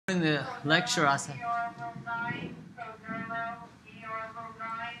In the lecture, I'm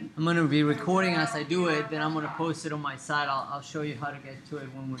going to be recording as I do it, then I'm going to post it on my site. I'll show you how to get to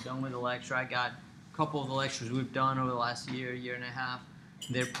it when we're done with the lecture. I got a couple of the lectures we've done over the last year and a half.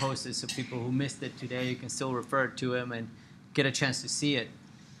 They're posted, so people who missed it today, you can still refer to them and get a chance to see it.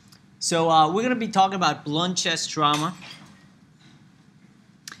 So we're going to be talking about blunt chest trauma.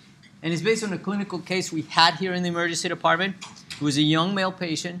 And it's based on a clinical case we had here in the emergency department. It was a young male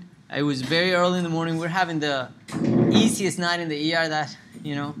patient. It was very early in the morning. We're having the easiest night in the ER that,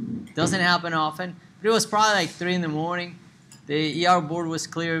 doesn't happen often. But it was probably like 3 in the morning. The ER board was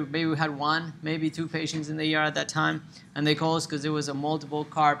clear. Maybe we had one, maybe 2 patients in the ER at that time. And they called us because there was a multiple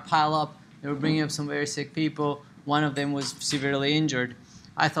car pileup. They were bringing up some very sick people. One of them was severely injured.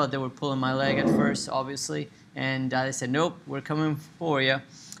 I thought they were pulling my leg at first, obviously. And they said, nope, we're coming for you.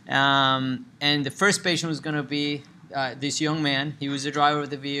 And the first patient was going to be this young man. He was the driver of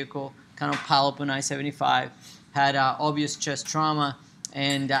the vehicle, kind of piled up on I-75, had obvious chest trauma,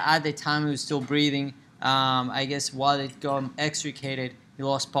 and at the time he was still breathing. I guess while it got extricated, he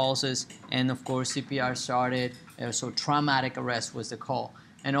lost pulses, and of course CPR started, so traumatic arrest was the call.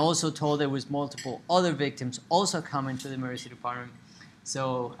 And also told there was multiple other victims also coming to the emergency department.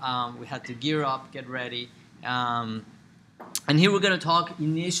 So we had to gear up, get ready. And here we're going to talk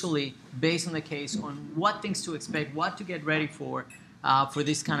initially, based on the case, on what things to expect, what to get ready for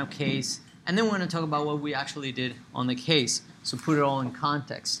this kind of case. And then we're going to talk about what we actually did on the case, so put it all in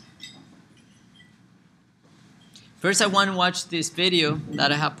context. First, I want to watch this video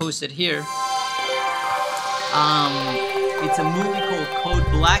that I have posted here. It's a movie called Code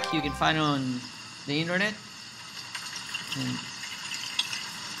Black. You can find it on the internet.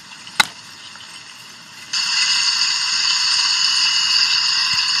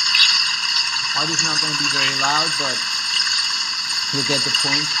 Audio's not going to be very loud, but you'll get the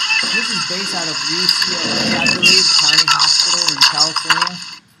point. This is based out of UCLA, I believe, County Hospital in California.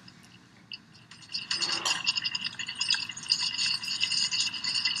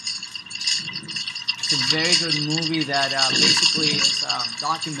 It's a very good movie that basically is a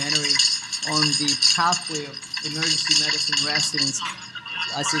documentary on the pathway of emergency medicine residents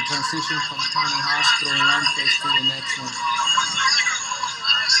as they transition from county hospital in one place to the next one.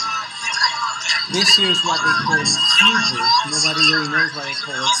 This here is what they call C booth. Nobody really knows what they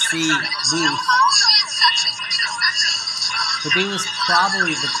call it, C booth. But it was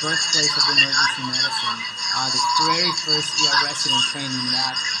probably the birthplace of emergency medicine. The very first ER resident trained in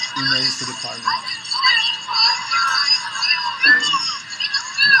that emergency department.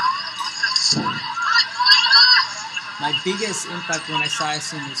 My biggest impact when I started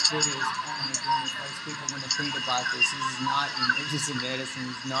seeing this video is, oh my goodness, what is people going to think about this? This is not emergency medicine.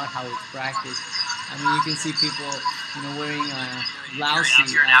 It's not how it's practiced. I mean, you can see people, wearing lousy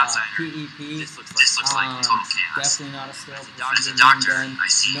PEP. Definitely not a sterile procedure being done.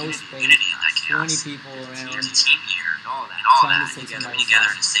 No space. 20 people around trying to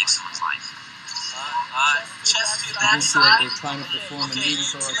save somebody's life. You can see that they're trying to perform a needle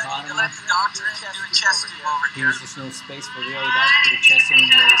thoracotomy. Here's just no space for the other doctor to put a chest in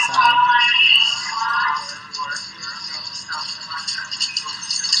on the other side.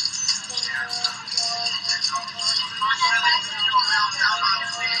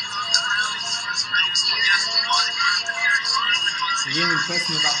 What really impressed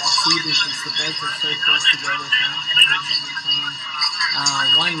me about that C-booth is the beds are so close together.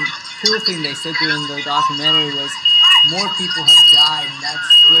 One cool thing they said during the documentary was more people have died in that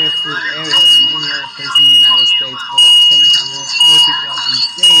square foot area than any other place in the United States, but at the same time more people have been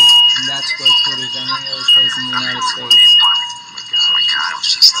saved in that square footage than any other place in the United States.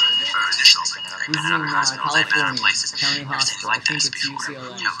 This is in California, County Hospital. I think it's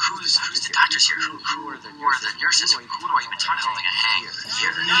UCLA. Who's the doctors here? Who are the nurses? Who do I even talk to? Like a hang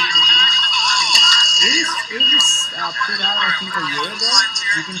here? It was put out, I think, a year ago.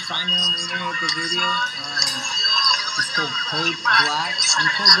 You can find it on the internet, the video. It's called Code Black. And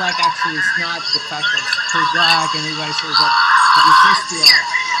Code Black actually is not the fact that it's Code Black and everybody shows up. It refers to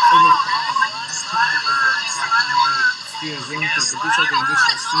overcrowding. That's kind of what the documentary steers into. But these are the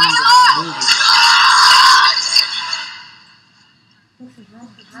initial scenes of that movie.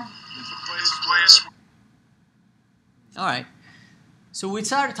 All right. So we were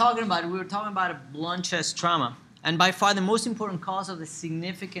talking about a blunt chest trauma. And by far the most important cause of the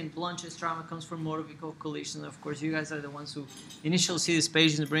significant blunt chest trauma comes from motor vehicle collisions. Of course, you guys are the ones who initially see these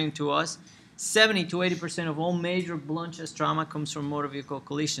patients and bring them to us. 70 to 80% of all major blunt chest trauma comes from motor vehicle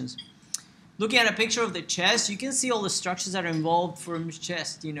collisions. Looking at a picture of the chest, you can see all the structures that are involved from the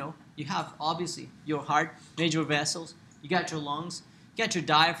chest. You have obviously your heart, major vessels. You got your lungs. You got your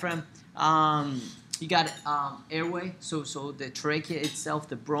diaphragm. You got airway, so the trachea itself,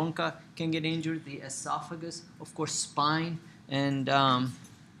 the bronchi can get injured, the esophagus, of course, spine, and all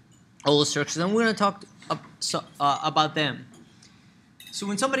those structures. And we're going to talk about them. So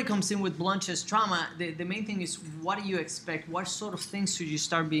when somebody comes in with blunt chest trauma, the main thing is what do you expect? What sort of things should you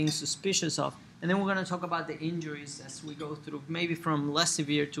start being suspicious of? And then we're going to talk about the injuries as we go through, maybe from less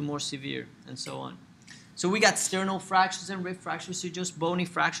severe to more severe, and so on. So we got sternal fractures and rib fractures, so just bony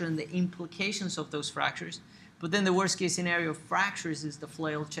fracture and the implications of those fractures. But then the worst case scenario of fractures is the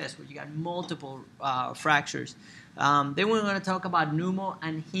flail chest, where you got multiple fractures. Then we're going to talk about pneumo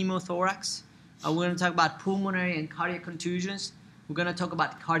and hemothorax. We're going to talk about pulmonary and cardiac contusions. We're going to talk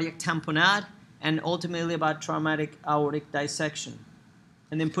about cardiac tamponade and ultimately about traumatic aortic dissection.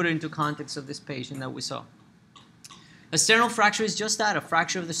 And then put it into context of this patient that we saw. A sternal fracture is just that, a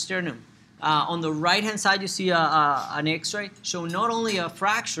fracture of the sternum. On the right-hand side, you see an X-ray showing not only a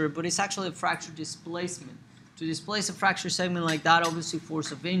fracture, but it's actually a fracture displacement. To displace a fracture segment like that, obviously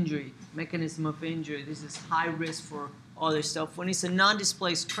force of injury, mechanism of injury, this is high risk for other stuff. When it's a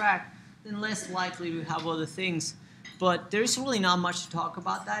non-displaced crack, then less likely to have other things. But there's really not much to talk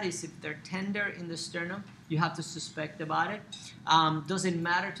about that. Is if they're tender in the sternum, you have to suspect about it. Doesn't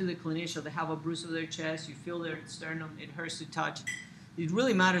matter to the clinician. They have a bruise of their chest, you feel their sternum, it hurts to touch. It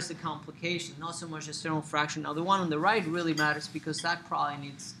really matters the complication, not so much the sternal fracture. Now the one on the right really matters because that probably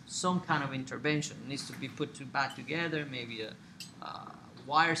needs some kind of intervention. It needs to be put back together, maybe a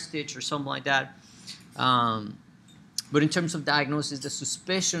wire stitch or something like that. But in terms of diagnosis, the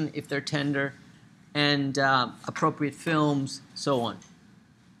suspicion if they're tender, and appropriate films, so on.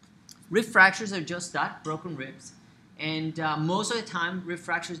 Rib fractures are just that, broken ribs. And most of the time, rib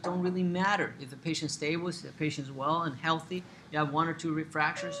fractures don't really matter. If the patient's stable, if the patient's well and healthy, you have 1 or 2 rib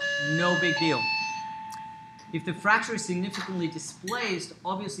fractures, no big deal. If the fracture is significantly displaced,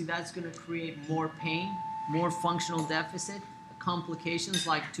 obviously that's going to create more pain, more functional deficit, complications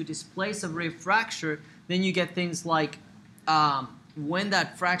like to displace a rib fracture, then you get things like when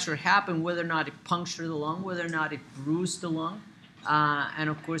that fracture happened, whether or not it punctured the lung, whether or not it bruised the lung, and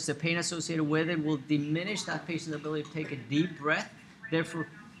of course the pain associated with it will diminish that patient's ability to take a deep breath, therefore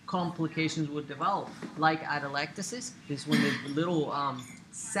complications would develop, like atelectasis. This is when the little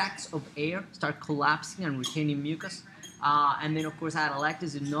sacs of air start collapsing and retaining mucus, and then of course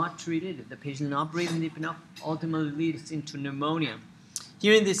atelectasis is not treated, if the patient is not breathing deep enough, ultimately leads into pneumonia.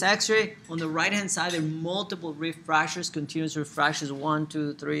 Here in this X-ray, on the right-hand side, there are multiple rib fractures, continuous rib fractures, 1,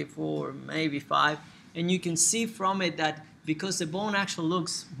 2, 3, 4, maybe 5. And you can see from it that because the bone actually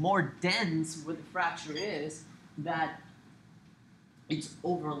looks more dense where the fracture is, that it's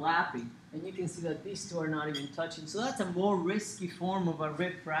overlapping. And you can see that these two are not even touching. So that's a more risky form of a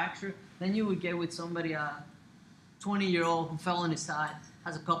rib fracture than you would get with somebody, a 20-year-old who fell on his side,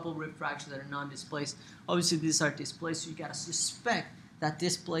 has a couple rib fractures that are non-displaced. Obviously, these are displaced, so you got to suspect that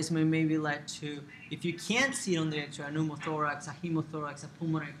displacement may be led to, if you can't see it on the X-ray, a pneumothorax, a hemothorax, a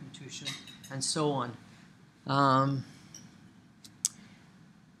pulmonary contusion, and so on.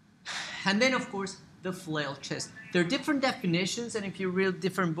 And then, of course, the flail chest. There are different definitions, and if you read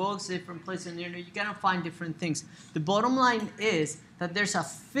different books, different places in the internet, you're going to find different things. The bottom line is that there's a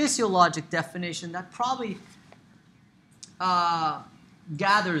physiologic definition that probably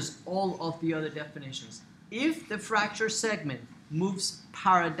gathers all of the other definitions. If the fracture segment moves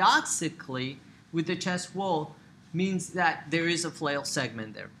paradoxically with the chest wall, means that there is a flail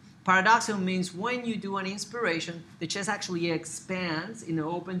segment there. Paradoxical means when you do an inspiration, the chest actually expands and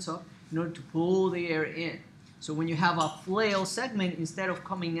opens up in order to pull the air in. So when you have a flail segment, instead of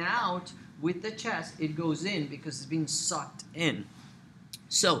coming out with the chest, it goes in because it's being sucked in.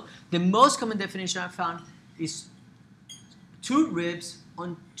 So the most common definition I found is 2 ribs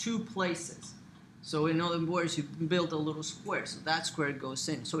on 2 places. So in other words, you build a little square, so that square goes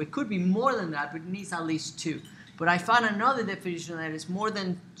in. So it could be more than that, but it needs at least 2. But I found another definition that is more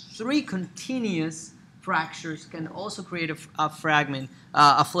than 3 continuous fractures can also create a fragment,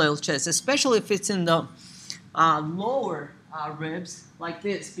 a flail chest, especially if it's in the lower ribs like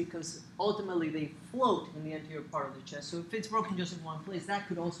this, because ultimately they float in the anterior part of the chest. So if it's broken just in one place, that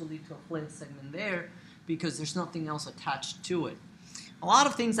could also lead to a flail segment there because there's nothing else attached to it. A lot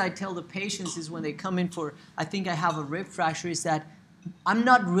of things I tell the patients is when they come in for, I think I have a rib fracture, is that I'm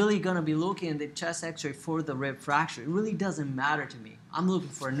not really going to be looking at the chest X-ray for the rib fracture. It really doesn't matter to me. I'm looking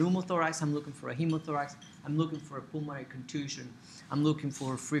for a pneumothorax, I'm looking for a hemothorax, I'm looking for a pulmonary contusion, I'm looking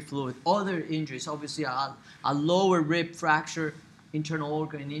for free fluid. Other injuries, obviously a lower rib fracture, internal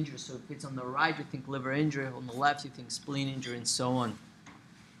organ injury. So if it's on the right, you think liver injury, on the left, you think spleen injury, and so on.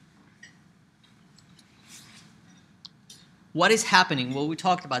 what is happening? Well, we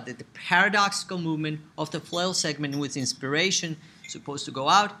talked about that the paradoxical movement of the flail segment with inspiration is supposed to go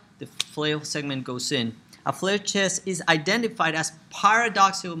out, the flail segment goes in. A flared chest is identified as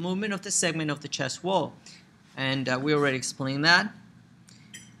paradoxical movement of the segment of the chest wall. And we already explained that.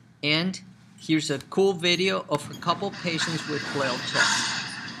 And here's a cool video of a couple patients with flail chest.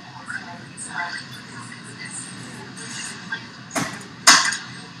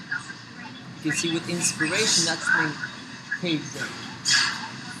 You can see with inspiration, that's the page there.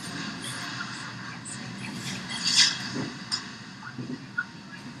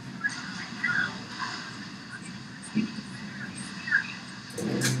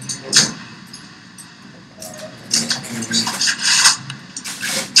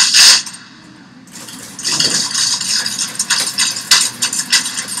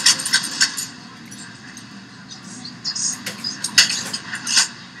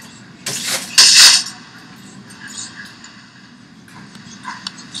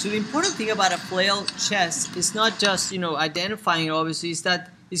 So the important thing about a flail chest is not just, identifying it, obviously, is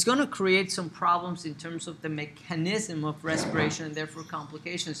that it's going to create some problems in terms of the mechanism of respiration and therefore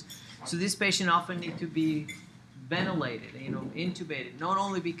complications. So this patient often need to be ventilated, intubated, not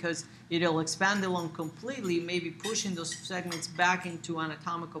only because it'll expand the lung completely, maybe pushing those segments back into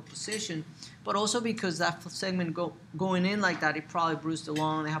anatomical position, but also because that segment going in like that, it probably bruised the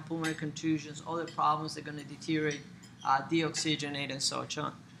lung, they have pulmonary contusions, other problems, they're going to deteriorate, deoxygenate, and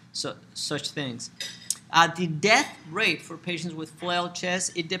such things. The death rate for patients with flail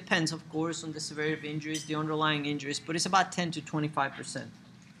chest, it depends, of course, on the severity of injuries, the underlying injuries, but it's about 10 to 25%.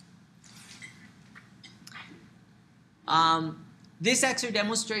 This X-ray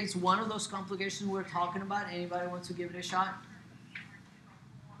demonstrates one of those complications we're talking about. Anybody wants to give it a shot?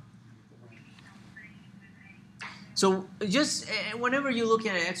 So just whenever you look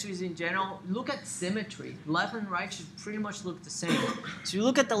at X-rays in general, look at symmetry. Left and right should pretty much look the same. So you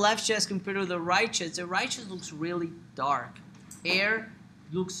look at the left chest compared to the right chest looks really dark. Air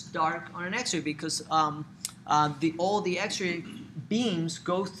looks dark on an X-ray because all the X-ray beams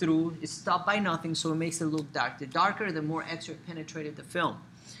go through, it's stopped by nothing, so it makes it look dark. The darker, the more X-ray penetrated the film.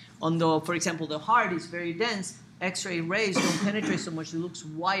 For example, the heart is very dense, X-ray rays don't penetrate so much, it looks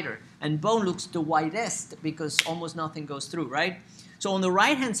whiter. And bone looks the whitest because almost nothing goes through, right? So on the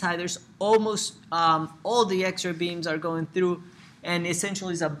right-hand side, there's almost all the X-ray beams are going through, and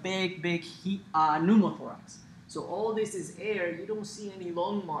essentially it's a big pneumothorax. So all this is air, you don't see any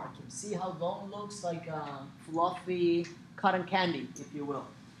lung markings. See how lung looks like fluffy cotton candy, if you will.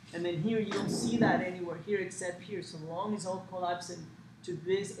 And then here, you don't see that anywhere here except here. So the lung is all collapsing to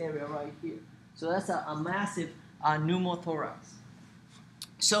this area right here. So that's a massive pneumothorax.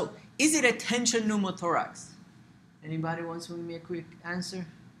 So is it a tension pneumothorax? Anybody wants to give me a quick answer?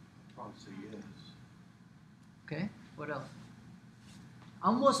 I'll say yes. Okay, what else?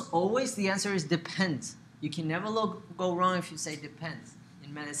 Almost always the answer is depends. You can never go wrong if you say depends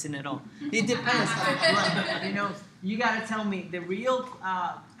in medicine at all. It depends. You got to tell me the real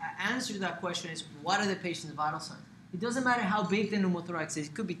answer to that question is what are the patient's vital signs? It doesn't matter how big the pneumothorax is.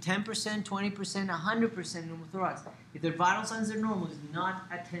 It could be 10%, 20%, 100% pneumothorax. If their vital signs are normal, it's not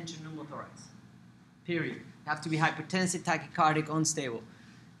a tension pneumothorax. Period. You have to be hypertensive, tachycardic, unstable.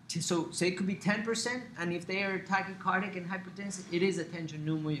 So it could be 10%, and if they are tachycardic and hypertensive, it is a tension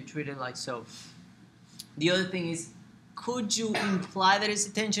pneumo. You treat it like so. The other thing is, could you imply that it's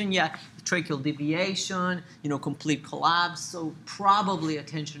a tension? Yeah, tracheal deviation, complete collapse. So probably a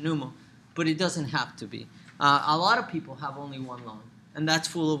tension pneumo, but it doesn't have to be. A lot of people have only one lung, and that's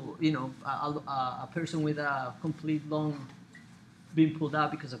full of, a person with a complete lung being pulled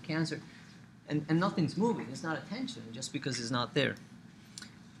out because of cancer, and nothing's moving. It's not a tension just because it's not there.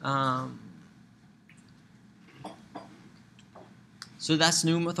 So that's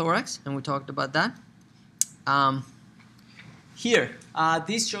pneumothorax, and we talked about that. Here,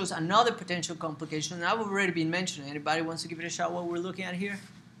 this shows another potential complication, and I've already been mentioned. Anybody wants to give it a shot what we're looking at here?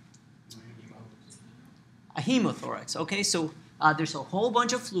 A hemothorax. Okay, so there's a whole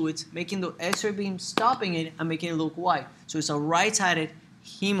bunch of fluids making the X-ray beam, stopping it, and making it look white. So it's a right-sided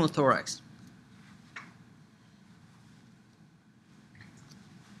hemothorax.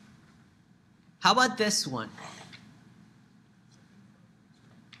 How about this one?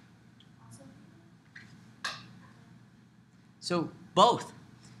 So both.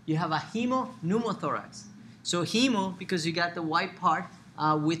 You have a hemopneumothorax. So hemo, because you got the white part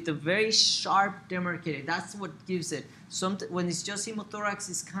with the very sharp demarcated. That's what gives it. When it's just hemothorax,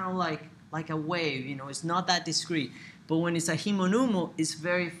 it's kind of like a wave. It's not that discrete. But when it's a hemopneumo, it's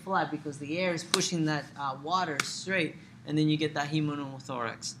very flat because the air is pushing that water straight, and then you get that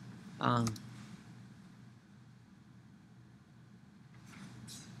hemopneumothorax.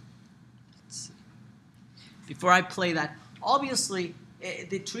 before I play that, obviously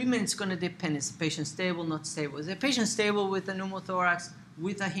the treatment is going to depend. Is the patient stable, not stable? Is the patient stable with a pneumothorax,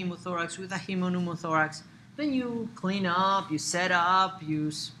 with a hemothorax, with a hemopneumothorax? Then you clean up, you set up,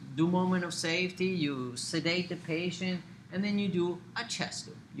 you do moment of safety, you sedate the patient, and then you do a chest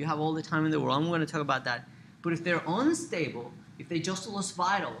tube. You have all the time in the world. I'm going to talk about that. But if they're unstable, if they just lost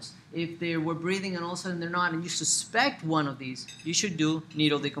vitals, if they were breathing and all of a sudden they're not, and you suspect one of these, you should do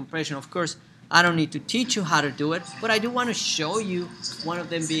needle decompression. Of course, I don't need to teach you how to do it, but I do want to show you one of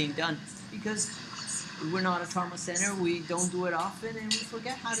them being done, because we're not a trauma center, we don't do it often, and we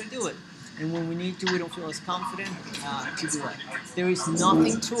forget how to do it. And when we need to, we don't feel as confident to do it. There is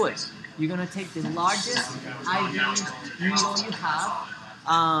nothing to it. You're going to take the largest IV needle you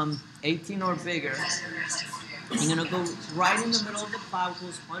have, 18 or bigger. You're going to go right in the middle of the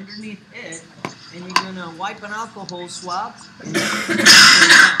clavicles, underneath it, and you're going to wipe an alcohol swab. And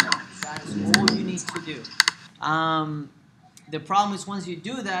that is all you need to do. The problem is once you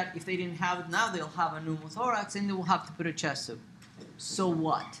do that, if they didn't have it now, they'll have a pneumothorax and they will have to put a chest tube. So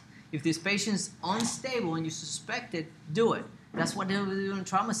what? If this patient's unstable and you suspect it, do it. That's what they do in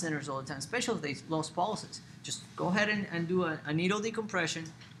trauma centers all the time, especially if they've lost pulses. Just go ahead and do a needle decompression,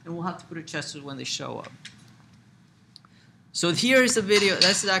 and we'll have to put a chest tube when they show up. So here is a video.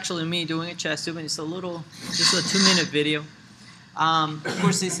 This is actually me doing a chest tube, and it's a little, just a 2-minute video. Of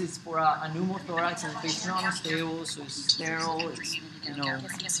course, this is for a pneumothorax, and the patient is unstable, so it's sterile, it's, you know,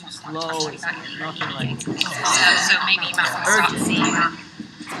 slow, it's nothing like So maybe urgent.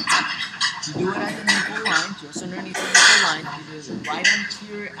 You do it at the nipple line, just underneath the nipple line. You do it right onto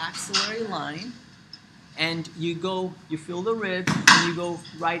your axillary line, and you go, you feel the rib, and you go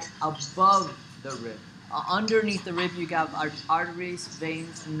right above the rib. Underneath the rib, you got arteries,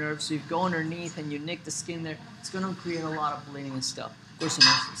 veins, and nerves. So you go underneath and you nick the skin there. It's going to create a lot of bleeding and stuff. Of course, in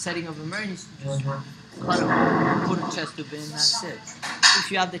a setting of emergency, just cut it, put a chest tube in, and that's it.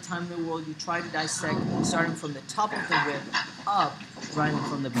 If you have the time in the world, you try to dissect, starting from the top of the rib up, right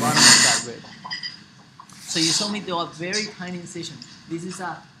from the bottom of that rib. So you saw me do a very tiny incision. This is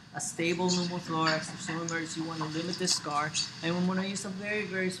a stable pneumothorax. If some emergency, you want to limit the scar. And I'm going to use a very,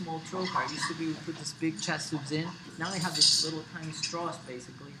 very small trocar. It used to be we put these big chest tubes in. Now they have these little tiny straws,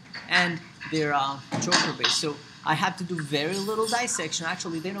 basically. And they're trocar based. So I have to do very little dissection.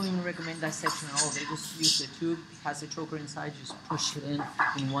 Actually, they don't even recommend dissection at all. They just use the tube. It has a trocar inside. Just push it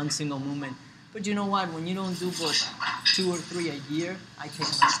in one single movement. But you know what? When you don't do but 2 or 3 a year, I take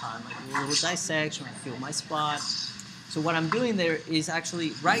my time. I do a little dissection. I feel my spot. So what I'm doing there is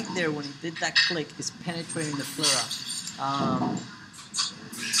actually right there when it did that click is penetrating the pleura.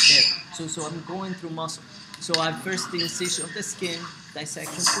 There. So I'm going through muscle. So I first the incision of the skin,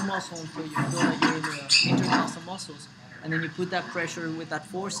 dissection through muscle until you feel like you're in the intercostal muscles, and then you put that pressure with that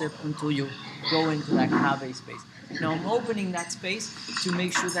forceps until you go into that cave space. Now I'm opening that space to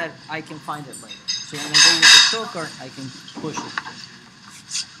make sure that I can find it later. So when I go with the trocar, I can push it.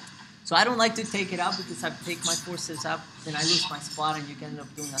 So I don't like to take it out because I take my forceps up, then I lose my spot, and you can end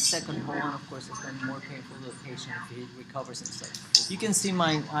up doing a second hole, and of course it's going to be more painful to the patient if he recovers and stuff. You can see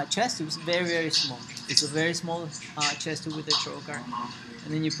my chest tube is very, very small. It's a very small chest tube with a trocar,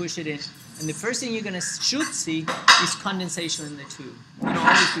 and then you push it in. And the first thing you're going to should see is condensation in the tube. You know,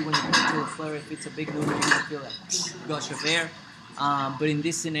 obviously when you put it to the flare, if it's a big movement, you're going to feel that gush of air. But in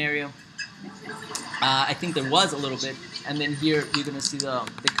this scenario, I think there was a little bit, and then here you're going to see the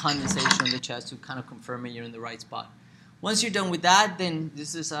condensation in the chest to kind of confirming you're in the right spot. Once you're done with that, then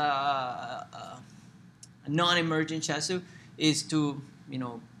this is a non-emergent chest tube, is to, you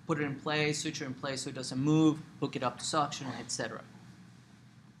know, put it in place, suture in place so it doesn't move, hook it up to suction, etc.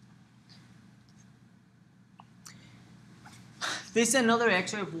 This is another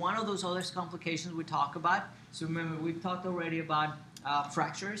X-ray of one of those other complications we talk about. So remember, we've talked already about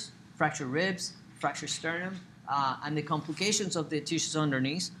fractures, fractured ribs, fractured sternum, and the complications of the tissues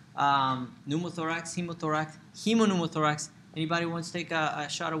underneath. Pneumothorax, hemothorax, hemopneumothorax. Anybody wants to take a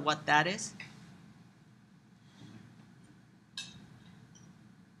shot of what that is?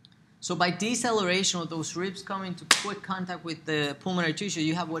 So by deceleration of those ribs coming into quick contact with the pulmonary tissue,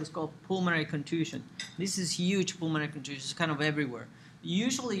 you have what is called pulmonary contusion. This is huge pulmonary contusion. It's kind of everywhere.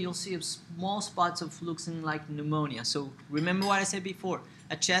 Usually you'll see small spots of looking like pneumonia. So remember what I said before.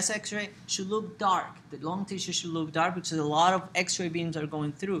 A chest x-ray should look dark. The lung tissue should look dark because a lot of x-ray beams are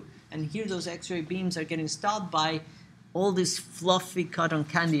going through. And here those x-ray beams are getting stopped by all this fluffy cotton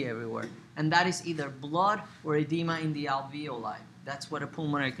candy everywhere. And that is either blood or edema in the alveoli. That's what a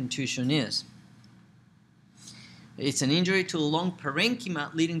pulmonary contusion is. It's an injury to the lung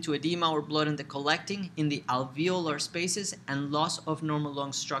parenchyma leading to edema or blood in the collecting in the alveolar spaces and loss of normal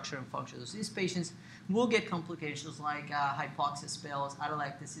lung structure and function. So these patients will get complications like hypoxia spells,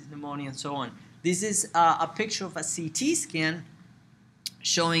 atelectasis, pneumonia, and so on. This is a picture of a CT scan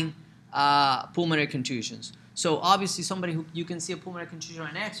showing pulmonary contusions. So obviously somebody who you can see a pulmonary contusion on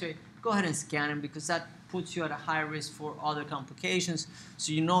an X-ray, go ahead and scan him because that puts you at a high risk for other complications.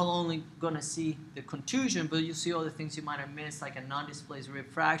 So you're not only going to see the contusion, but you see other things you might have missed, like a non-displaced rib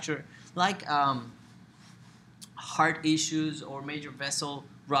fracture, like heart issues or major vessel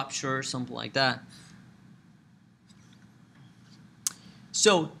rupture, something like that.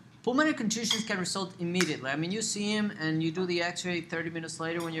 So pulmonary contusions can result immediately. I mean, you see him and you do the X-ray 30 minutes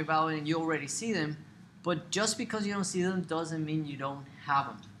later when you're evaluating, you already see them. But just because you don't see them doesn't mean you don't have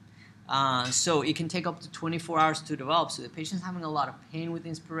them. So it can take up to 24 hours to develop. So the patient's having a lot of pain with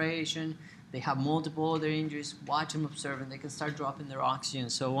inspiration. They have multiple other injuries. Watch them, observe, and they can start dropping their oxygen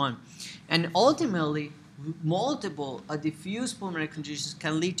and so on. And ultimately, multiple diffuse pulmonary contusions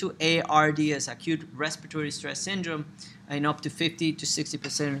can lead to ARDS, acute respiratory distress syndrome, in up to 50 to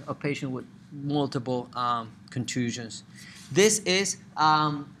 60% of patients with multiple contusions. This is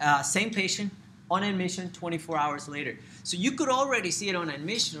same patient on admission 24 hours later. So you could already see it on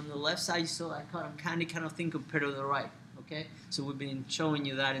admission. On the left side, you saw that kind of thing compared to the right. Okay, so we've been showing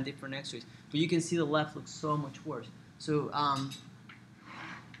you that in different X-rays, but you can see the left looks so much worse. So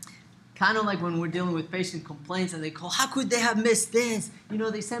kind of like when we're dealing with patient complaints and they call, how could they have missed this? You know,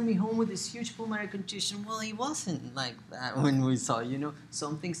 they sent me home with this huge pulmonary contusion. Well, it wasn't like that when we saw, you know,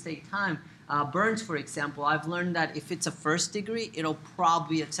 some things take time. Burns, for example, I've learned that if it's a first degree, it'll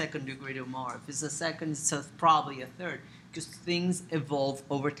probably be a second degree tomorrow. If it's a second, it's probably a third, because things evolve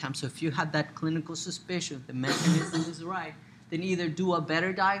over time. So if you have that clinical suspicion, the mechanism is right, then either do a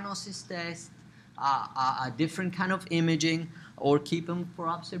better diagnosis test, a different kind of imaging, or keep them for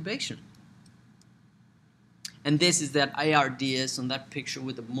observation. And this is that ARDS on that picture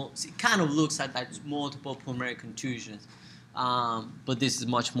with the it kind of looks like that multiple pulmonary contusions. But this is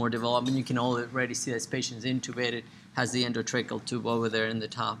much more developed, and you can already see this patient's intubated, has the endotracheal tube over there in the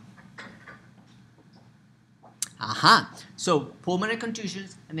top. So pulmonary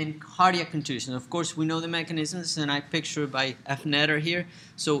contusions and then cardiac contusions. Of course, we know the mechanisms, and I picture by F. Netter here.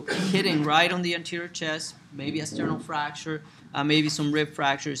 So hitting right on the anterior chest, maybe a sternal fracture, maybe some rib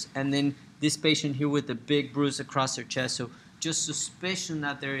fractures, and then this patient here with the big bruise across their chest. So just suspicion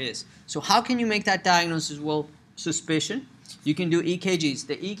that there is. So how can you make that diagnosis? Well, suspicion. You can do EKGs.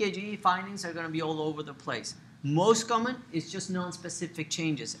 The EKG findings are going to be all over the place. Most common is just non-specific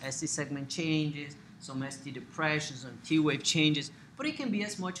changes, ST segment changes, some ST depression, some T-wave changes, but it can be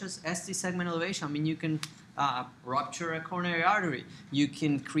as much as ST segment elevation. I mean, you can rupture a coronary artery. You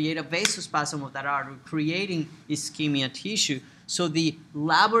can create a vasospasm of that artery, creating ischemia tissue. So the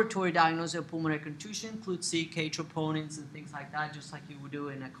laboratory diagnosis of pulmonary contusion includes CK troponins and things like that, just like you would do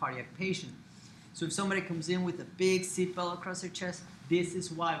in a cardiac patient. So if somebody comes in with a big seatbelt across their chest, this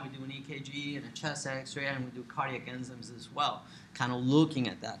is why we do an EKG and a chest X-ray, and we do cardiac enzymes as well, kind of looking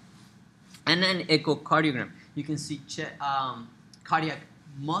at that. And then echocardiogram. You can see cardiac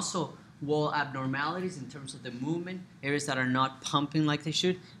muscle wall abnormalities in terms of the movement, areas that are not pumping like they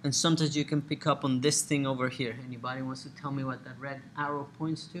should, and sometimes you can pick up on this thing over here. Anybody wants to tell me what that red arrow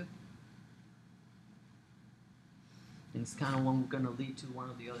points to? And it's kind of one going to lead to one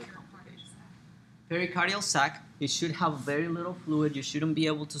of the other complications. Pericardial sac, it should have very little fluid. You shouldn't be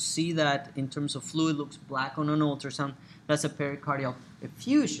able to see that in terms of fluid. Looks black on an ultrasound. That's a pericardial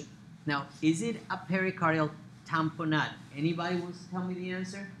effusion. Now, is it a pericardial tamponade? Anybody wants to tell me the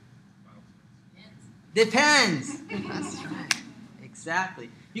answer? Depends. That's right. Exactly.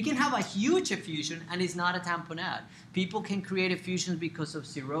 You can have a huge effusion and it's not a tamponade. People can create effusions because of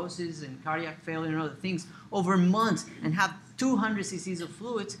cirrhosis and cardiac failure and other things over months and have 200 cc's of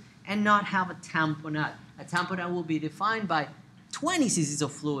fluids and not have a tamponade. A tamponade will be defined by 20 cc's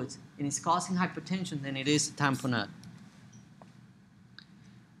of fluids, and it's causing hypertension, then it is a tamponade.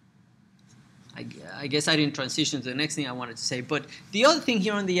 I guess I didn't transition to the next thing I wanted to say, but the other thing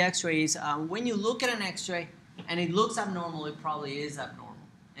here on the X-ray is when you look at an X-ray and it looks abnormal, it probably is abnormal.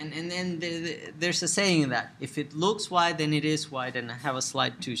 And then there's a saying that if it looks wide, then it is wide, and I have a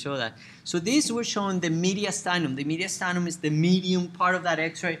slide to show that. So these were showing the mediastinum. The mediastinum is the medium part of that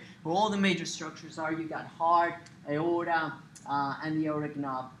X-ray where all the major structures are. You got heart, aorta, and the aortic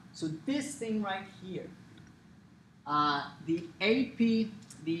knob. So this thing right here, the AP,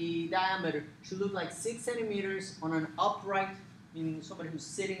 the diameter should look like 6 centimeters on an upright, meaning somebody who's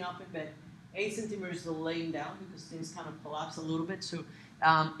sitting up in bed, 8 centimeters is laying down because things kind of collapse a little bit. So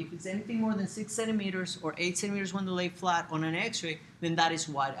if it's anything more than 6 centimeters or 8 centimeters when they lay flat on an X-ray, then that is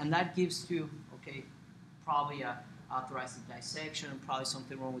wide, and that gives you, okay, probably a thoracic dissection, and probably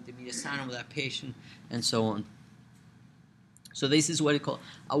something wrong with the mediastinum of that patient, and so on. So this is what we call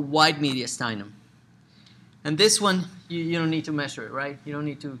a wide mediastinum. And this one, you don't need to measure it, right? You don't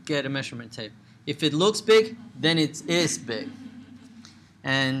need to get a measurement tape. If it looks big, then it is big.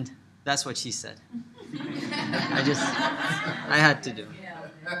 And that's what she said. I had to do it.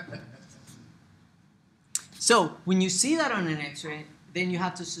 So when you see that on an X-ray, then you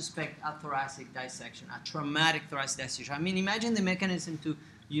have to suspect a thoracic dissection, a traumatic thoracic dissection. I mean, imagine the mechanism to,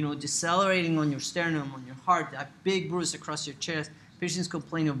 decelerating on your sternum, on your heart, that big bruise across your chest. Patients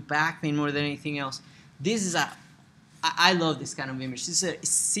complain of back pain more than anything else. This is I love this kind of image. This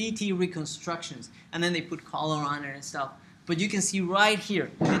is CT reconstructions, and then they put color on it and stuff. But you can see right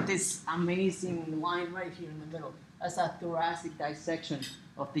here, with this amazing line right here in the middle, that's a thoracic dissection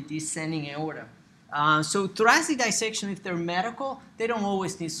of the descending aorta. So thoracic dissection, if they're medical, they don't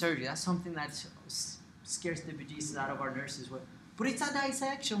always need surgery. That's something that scares the bejesus out of our nurses. But it's a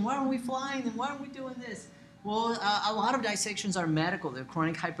dissection. Why aren't we flying? And why aren't we doing this? Well, a lot of dissections are medical. They're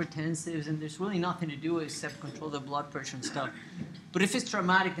chronic hypertensives, and there's really nothing to do except control the blood pressure and stuff. But if it's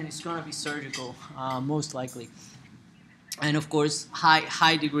traumatic, then it's going to be surgical, most likely. And of course,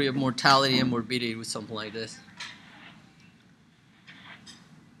 high degree of mortality and morbidity with something like this.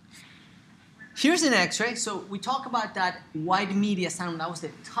 Here's an X-ray. So we talk about that wide mediastinum. That was the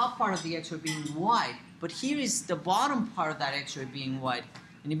top part of the X-ray being wide. But here is the bottom part of that X-ray being wide.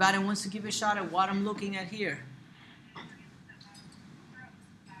 Anybody wants to give a shot at what I'm looking at here?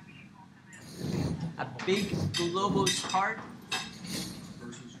 A big globose heart.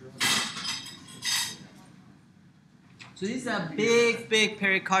 So this is a big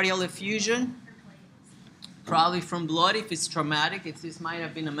pericardial effusion, probably from blood if it's traumatic. If this might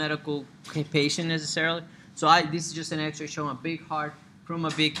have been a medical patient necessarily. So this is just an X-ray showing a big heart from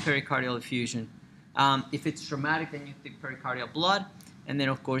a big pericardial effusion. If it's traumatic, then you take pericardial blood. And then,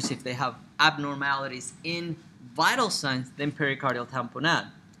 of course, if they have abnormalities in vital signs, then pericardial tamponade.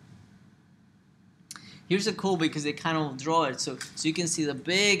 Here's a cool because they kind of draw it. So you can see the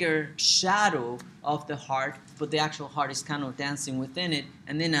bigger shadow of the heart, but the actual heart is kind of dancing within it.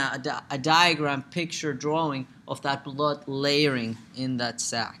 And then a diagram, picture drawing of that blood layering in that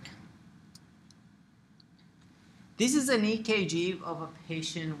sac. This is an EKG of a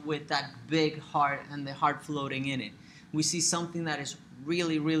patient with that big heart and the heart floating in it. We see something that is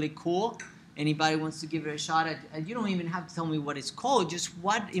really, really cool. Anybody wants to give it a shot at? You don't even have to tell me what it's called. Just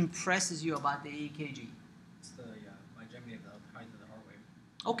what impresses you about the EKG? It's the longevity of the height of the heart wave.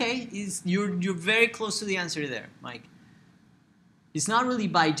 Okay, you're very close to the answer there, Mike. It's not really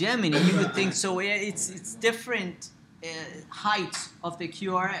bigeminy. You would think so. It's different heights of the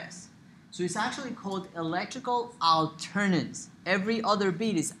QRS. So it's actually called electrical alternance. Every other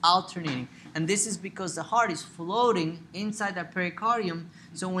beat is alternating. And this is because the heart is floating inside that pericardium.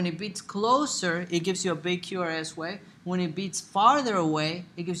 So when it beats closer, it gives you a big QRS wave. When it beats farther away,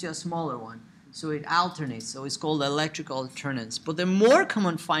 it gives you a smaller one. So it alternates. So it's called electrical alternance. But the more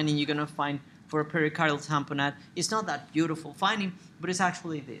common finding you're going to find for a pericardial tamponade, it's not that beautiful finding, but it's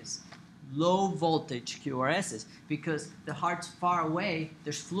actually this. Low voltage QRSs, because the heart's far away,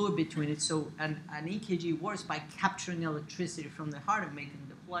 there's fluid between it, so an EKG works by capturing electricity from the heart and making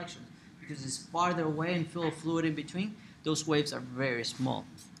deflections. Because it's farther away and full of fluid in between, those waves are very small.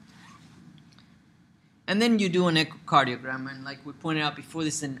 And then you do an echocardiogram, and like we pointed out before,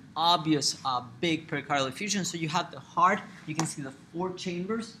 this is an obvious big pericardial effusion. So you have the heart, you can see the 4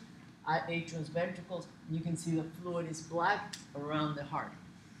 chambers, atriums, ventricles, and you can see the fluid is black around the heart.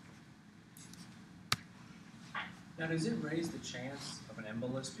 Now, does it raise the chance of an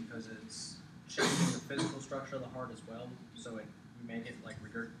embolus because it's changing the physical structure of the heart as well? So you make it like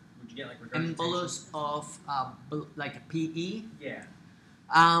would you get like regurgitation? Embolus of like a PE? Yeah.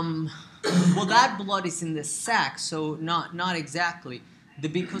 Well, that blood is in the sac, so not exactly.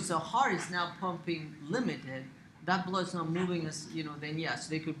 Because the heart is now pumping limited, that blood's not moving as then yes,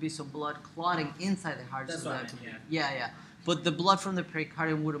 there could be some blood clotting inside the heart. That's so what that I meant, yeah. Yeah. But the blood from the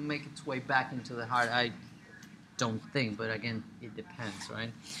pericardium wouldn't make its way back into the heart. I don't think, but again, it depends,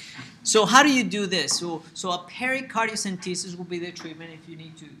 right? So how do you do this? So a pericardiocentesis will be the treatment if you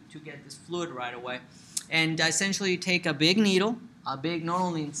need to get this fluid right away. And essentially you take a big needle, not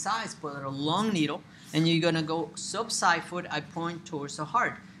only in size, but a long needle, and you're going to go subxiphoid. I point towards the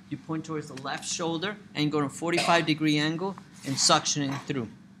heart. You point towards the left shoulder and go to a 45-degree angle and suctioning through.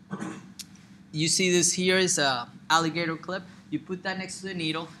 You see this here is a alligator clip. You put that next to the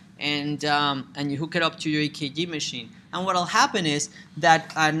needle, and you hook it up to your EKG machine. And what will happen is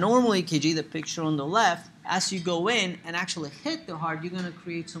that normal EKG, the picture on the left, as you go in and actually hit the heart, you're going to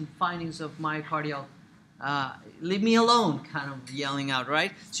create some findings of myocardial leave me alone kind of yelling out,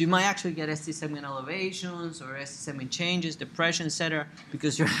 right? So you might actually get ST segment elevations or ST segment changes, depression, etc.,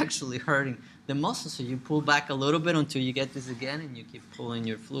 because you're actually hurting the muscle. So you pull back a little bit until you get this again, and you keep pulling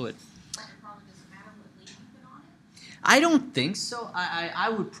your fluid. But it probably doesn't matter what lead you put on it? I don't think so. I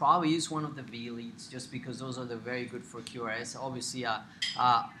would probably use one of the V leads just because those are the very good for QRS. Obviously, a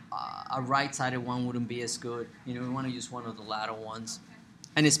right-sided one wouldn't be as good. You know, we want to use one of the lateral ones.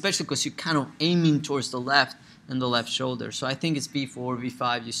 And especially because you're kind of aiming towards the left and the left shoulder. So I think it's V4,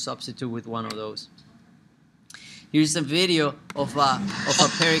 V5. You substitute with one of those. Here's a video of a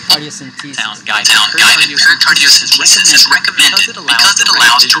pericardiocentesis. Pericardiocentesis is recommended because it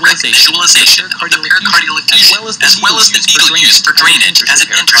allows direct visualization of the pericardial effusion as well as the needle used for drainage as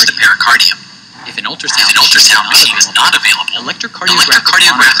it enters the pericardium. If an ultrasound machine is not available,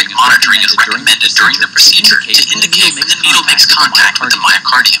 electrocardiographic monitoring is recommended during the procedure to indicate when the needle makes contact with the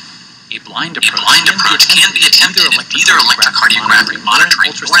myocardium. A blind A blind approach can be attempted if either electrocardiographic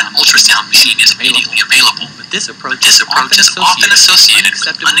monitoring or an ultrasound machine is immediately available. But this approach is often associated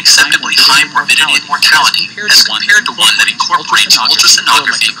with unacceptably high morbidity and mortality as compared to one that incorporates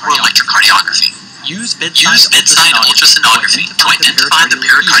ultrasonography or electrocardiography. Use bedside ultrasonography to identify the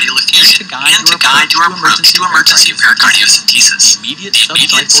pericardial effusion and to guide your approach to emergency pericardiocentesis.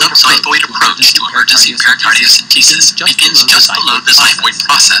 Immediate subxiphoid approach to emergency pericardiocentesis begins just below the xiphoid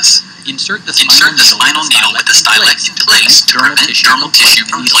process. Insert the spinal needle with the stylet in place to prevent dermal tissue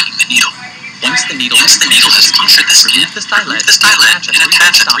from plugging the needle. Once the needle has punctured the skin, remove the stylet and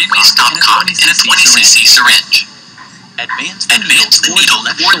attach a 3-way stopcock in a 20cc syringe. Advance the needle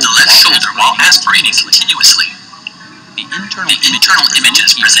toward the left shoulder while aspirating continuously. The internal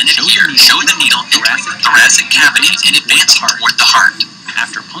images presented here show the needle entering the thoracic cavity and advancing toward the heart.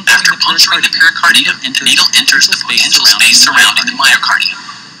 After puncturing the pericardium, the needle enters the potential space surrounding the myocardium.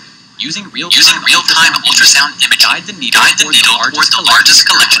 Using real-time ultrasound imaging, guide the needle toward the largest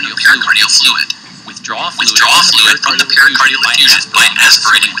collection of pericardial fluid. Withdraw fluid from the pericardial effusion by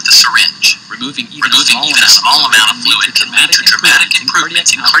aspirating with the syringe. Removing even a small amount of fluid can lead to dramatic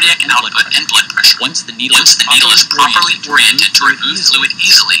improvements in cardiac output and blood pressure. Once the needle is properly oriented to remove fluid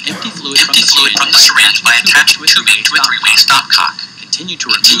easily, empty fluid from the syringe by attaching tubing to a 3-way stopcock. Continue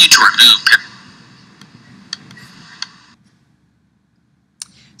to remove.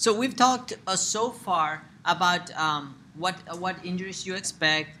 So we've talked so far about what injuries you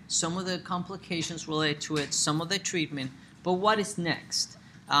expect, some of the complications related to it, some of the treatment, but what is next?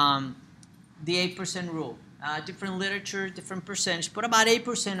 The 8% rule. Different literature, different percentage, but about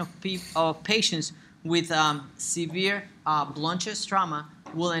 8% of patients with severe blunt chest trauma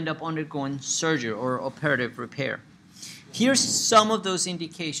will end up undergoing surgery or operative repair. Here's some of those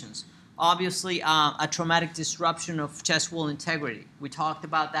indications. Obviously, a traumatic disruption of chest wall integrity. We talked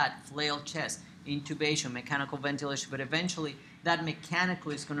about that, flailed chest, intubation, mechanical ventilation, but eventually that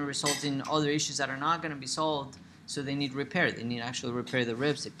mechanically is going to result in other issues that are not going to be solved, so they need repair. They need to actually repair the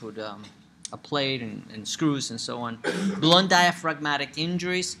ribs. They put a plate and screws and so on. Blunt diaphragmatic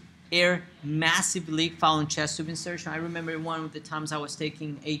injuries, massive leak following chest tube insertion. I remember one of the times I was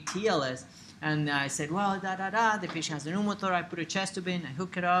taking a TLS, and I said, well, the patient has a pneumothorax, I put a chest tube in, I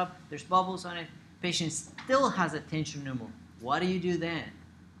hook it up, there's bubbles on it, patient still has a tension pneumo. What do you do then?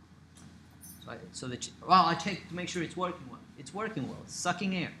 I check to make sure it's working well. It's working well, it's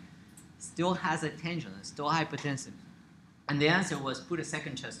sucking air. Still has a tension, it's still hypotensive. And the answer was put a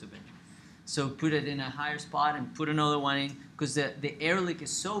second chest tube in. So put it in a higher spot and put another one in, because the air leak is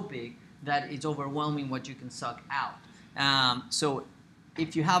so big that it's overwhelming what you can suck out. So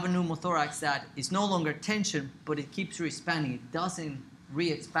if you have a pneumothorax that is no longer tension, but it keeps re-expanding, it doesn't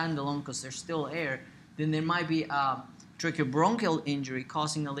re-expand the lung because there's still air, then there might be a tracheobronchial injury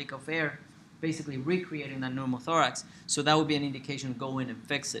causing a leak of air, basically recreating that pneumothorax. So that would be an indication to go in and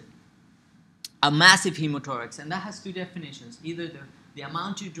fix it. A massive hemothorax, and that has two definitions. Either the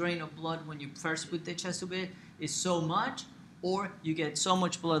amount you drain of blood when you first put the chest tube in is so much, or you get so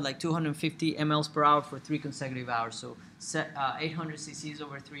much blood, like 250 mLs per hour for 3 consecutive hours. So 800 cc's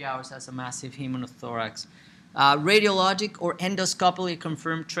over 3 hours, that's a massive hemothorax. Radiologic or endoscopically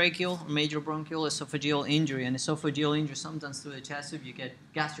confirmed tracheal, major bronchial, esophageal injury. And esophageal injury, sometimes through the chest tube, you get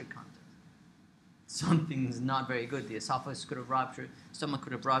gastric content. Something's not very good. The esophagus could have ruptured, stomach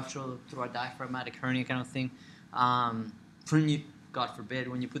could have ruptured through a diaphragmatic hernia kind of thing. God forbid,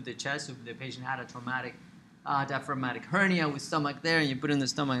 when you put the chest tube, the patient had a traumatic diaphragmatic hernia with stomach there, and you put it in the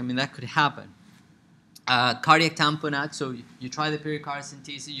stomach, I mean, that could happen. cardiac tamponade, so you try the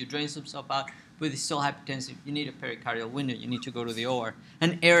pericardiocentesis, you drain some stuff out, but it's still hypertensive. You need a pericardial window. You need to go to the OR.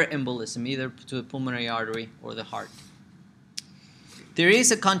 And air embolism, either to the pulmonary artery or the heart. There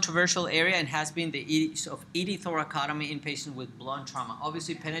is a controversial area and has been the use of ED thoracotomy in patients with blunt trauma.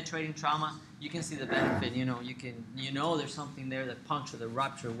 Obviously, penetrating trauma, you can see the benefit. You know there's something there that punctured, or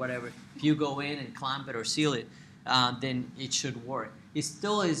rupture, whatever. If you go in and clamp it or seal it, then it should work. It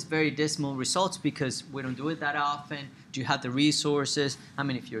still is very dismal results because we don't do it that often. Do you have the resources? I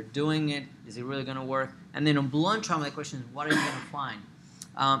mean, if you're doing it, is it really going to work? And then on blunt trauma, the question is, what are you going to find?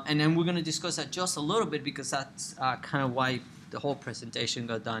 And then we're going to discuss that just a little bit because that's kind of why the whole presentation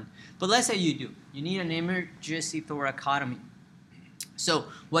got done. But let's say you do. You need an emergency thoracotomy. So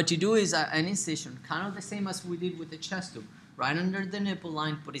what you do is an incision, kind of the same as we did with the chest tube, right under the nipple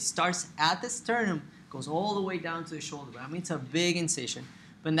line, but it starts at the sternum, goes all the way down to the shoulder. I mean, it's a big incision,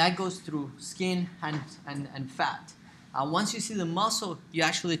 but that goes through skin and fat. Once you see the muscle, you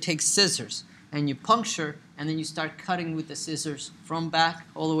actually take scissors and you puncture, and then you start cutting with the scissors from back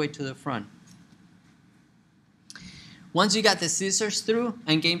all the way to the front. Once you got the scissors through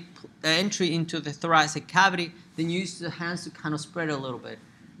and gain entry into the thoracic cavity, then you use the hands to kind of spread it a little bit.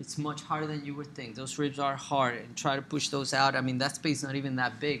 It's much harder than you would think. Those ribs are hard, and try to push those out. I mean, that space is not even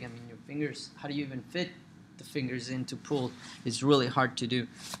that big. I mean, your fingers, how do you even fit the fingers in to pull? It's really hard to do.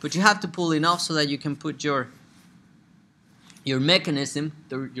 But you have to pull enough so that you can put your mechanism,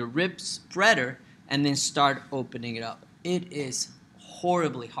 your rib spreader, and then start opening it up. It is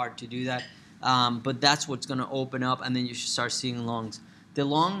horribly hard to do that. But that's what's going to open up, and then you should start seeing lungs. The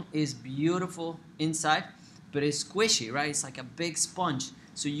lung is beautiful inside, but it's squishy, right? It's like a big sponge.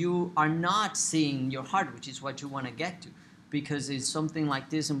 So you are not seeing your heart, which is what you want to get to, because it's something like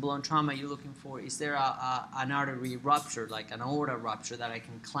this in blunt trauma. You're looking for, is there an artery rupture, like an aorta rupture that I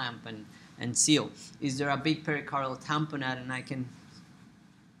can clamp and seal? Is there a big pericardial tamponade and I can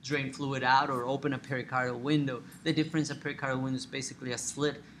drain fluid out or open a pericardial window? The difference of pericardial window is basically a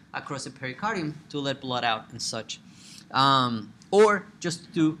slit across the pericardium to let blood out and such. Or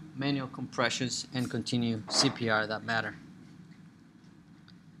just do manual compressions and continue CPR, that matter.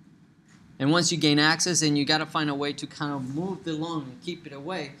 And once you gain access, then you got to find a way to kind of move the lung and keep it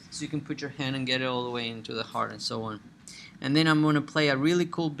away so you can put your hand and get it all the way into the heart and so on. And then I'm going to play a really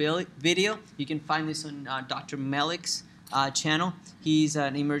cool video. You can find this on Dr. Melik's channel. He's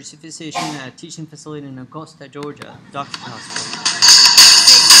an emergency physician at a teaching facility in Augusta, Georgia, Doctor's Hospital.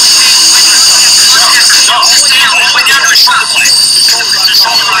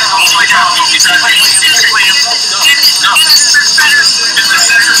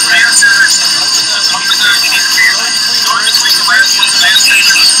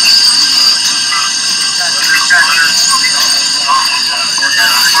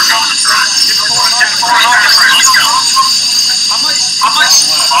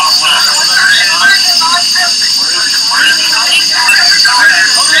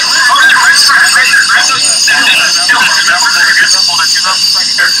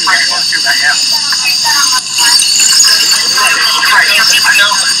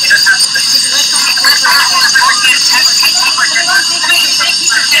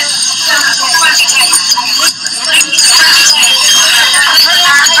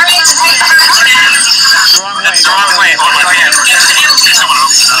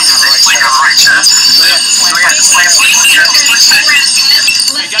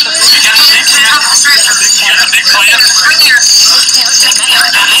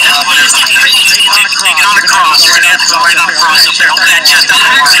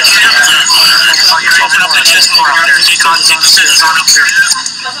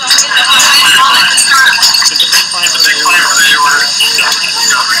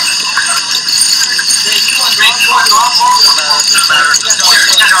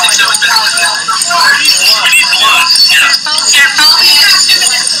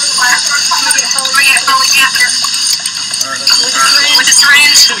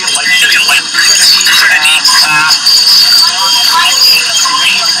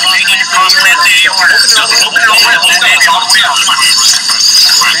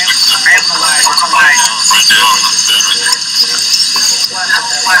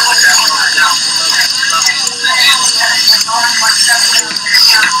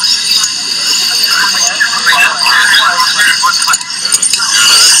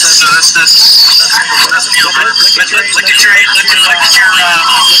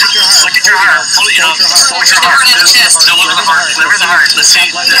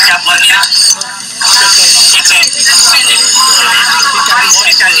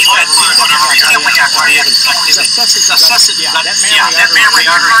 definitely have cardiac activity. Assess it. That mammary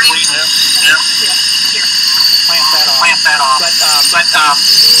artery bleeding. Plant that off. But not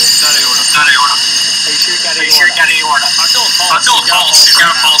aorta. Are you sure you got Are you sure you got aorta? I feel a pulse. He's got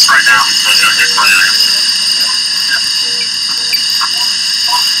a pulse right now.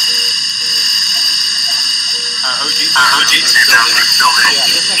 OG, stand down.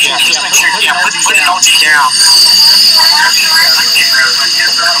 Just make sure, put the OG down.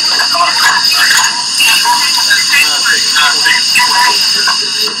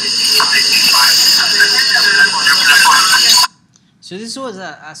 So this was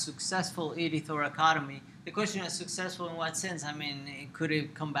a successful ED thoracotomy. The question is successful in what sense? I mean, could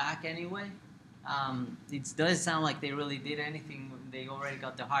it come back anyway? It does sound like they really did anything. They already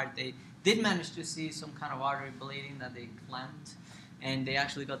got the heart. They did manage to see some kind of artery bleeding that they clamped, and they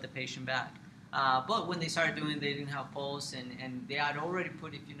actually got the patient back. But when they started doing it, they didn't have pulse, and they had already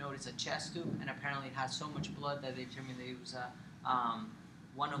put, if you notice, a chest tube, and apparently it had so much blood that they determined that it was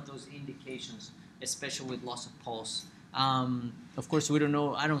one of those indications, especially with loss of pulse. Of course, we don't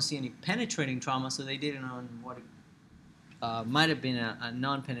know. I don't see any penetrating trauma, so they did it on what might have been a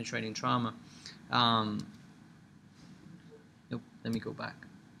non-penetrating trauma. Nope, let me go back.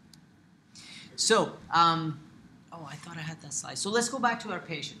 So, oh, I thought I had that slide. So let's go back to our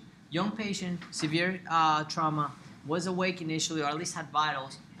patient. Young patient, severe trauma, was awake initially, or at least had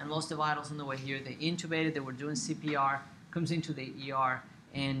vitals, and lost the vitals on the way here. They intubated, they were doing CPR, comes into the ER,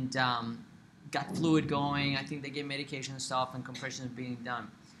 and got fluid going. I think they gave medication and stuff, and compression is being done.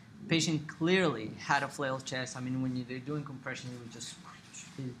 Patient clearly had a flail chest. I mean, when they're doing compression, it was just,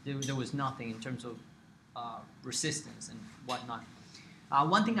 there was nothing in terms of resistance and whatnot.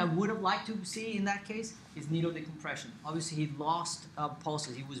 One thing I would have liked to see in that case is needle decompression. Obviously, he lost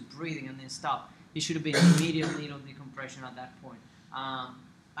pulses. He was breathing and then stopped. He should have been immediate needle decompression at that point. I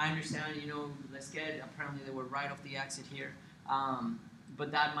understand, let's get, apparently they were right off the exit here.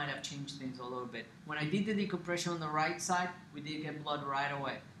 But that might have changed things a little bit. When I did the decompression on the right side, we did get blood right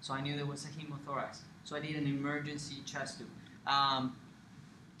away. So I knew there was a hemothorax. So I did an emergency chest tube.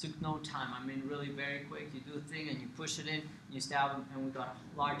 Took no time. I mean, really very quick. You do a thing and you push it in, you stab them, and we got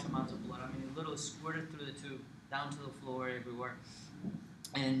large amounts of blood. I mean, a little squirted through the tube, down to the floor, everywhere.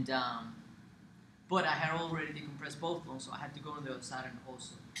 And, but I had already decompressed both bones, so I had to go on the other side and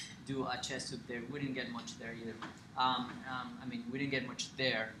also do a chest tube there. We didn't get much there either. I mean, we didn't get much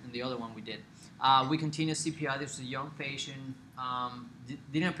there, and the other one we did. We continued CPR. This was a young patient.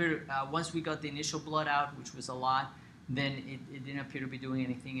 Didn't appear, once we got the initial blood out, which was a lot, then it didn't appear to be doing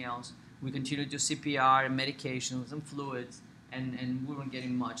anything else. We continued to do CPR and medications and fluids, and we weren't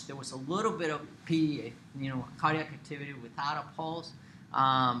getting much. There was a little bit of cardiac activity without a pulse.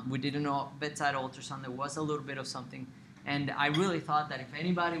 We didn't know bedside ultrasound. There was a little bit of something, and I really thought that if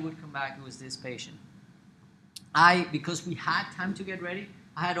anybody would come back, it was this patient. Because we had time to get ready,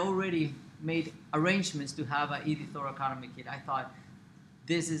 I had already made arrangements to have an ED thoracotomy kit. I thought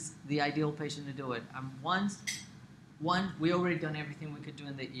this is the ideal patient to do it. One, we already done everything we could do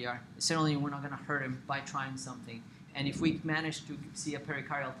in the ER. Certainly, we're not going to hurt him by trying something. And if we manage to see a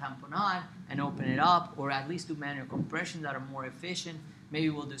pericardial tamponade and open it up, or at least do manual compression that are more efficient, maybe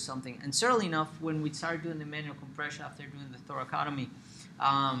we'll do something. And certainly enough, when we started doing the manual compression after doing the thoracotomy,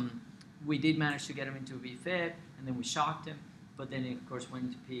 we did manage to get him into VFib, and then we shocked him. But then, of course, went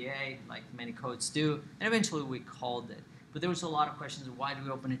into PA, like many codes do, and eventually we called it. But there was a lot of questions of why do we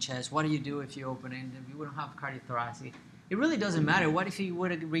open a chest? What do you do if you open it? If you wouldn't have cardiothoracic? It really doesn't matter. What if he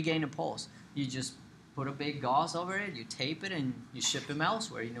would regain a pulse? You just put a big gauze over it, you tape it, and you ship him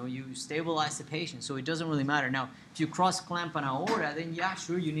elsewhere. You stabilize the patient, so it doesn't really matter. Now, if you cross-clamp an aorta, then yeah,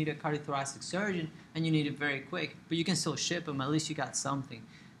 sure, you need a cardiothoracic surgeon, and you need it very quick. But you can still ship him. At least you got something.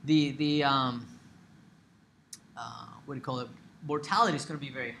 What do you call it? Mortality is going to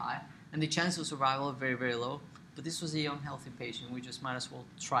be very high, and the chance of survival are very, very low. But this was a young, healthy patient. We just might as well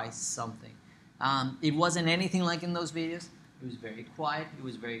try something. It wasn't anything like in those videos. It was very quiet. It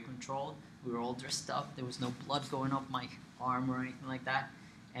was very controlled. We were all dressed up. There was no blood going up my arm or anything like that.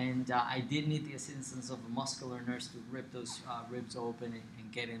 And I did need the assistance of a muscular nurse to rip those ribs open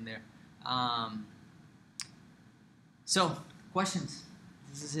and get in there. So, questions?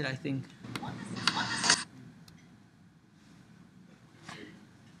 This is it, I think.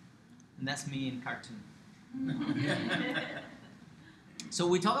 And that's me in cartoon. So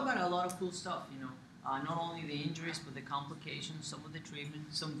we talk about a lot of cool stuff, not only the injuries, but the complications, some of the treatment,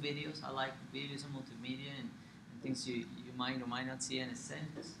 some videos. I like videos and multimedia and things you might or might not see in a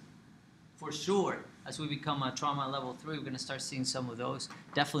sense. For sure, as we become a trauma level 3, we're going to start seeing some of those.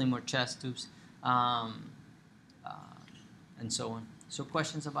 Definitely more chest tubes and so on. So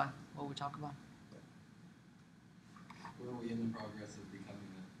questions about what we talk about? Where are we in the progress of becoming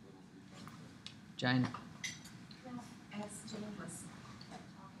a level 3 pharmacist? China. Well, as Jenny was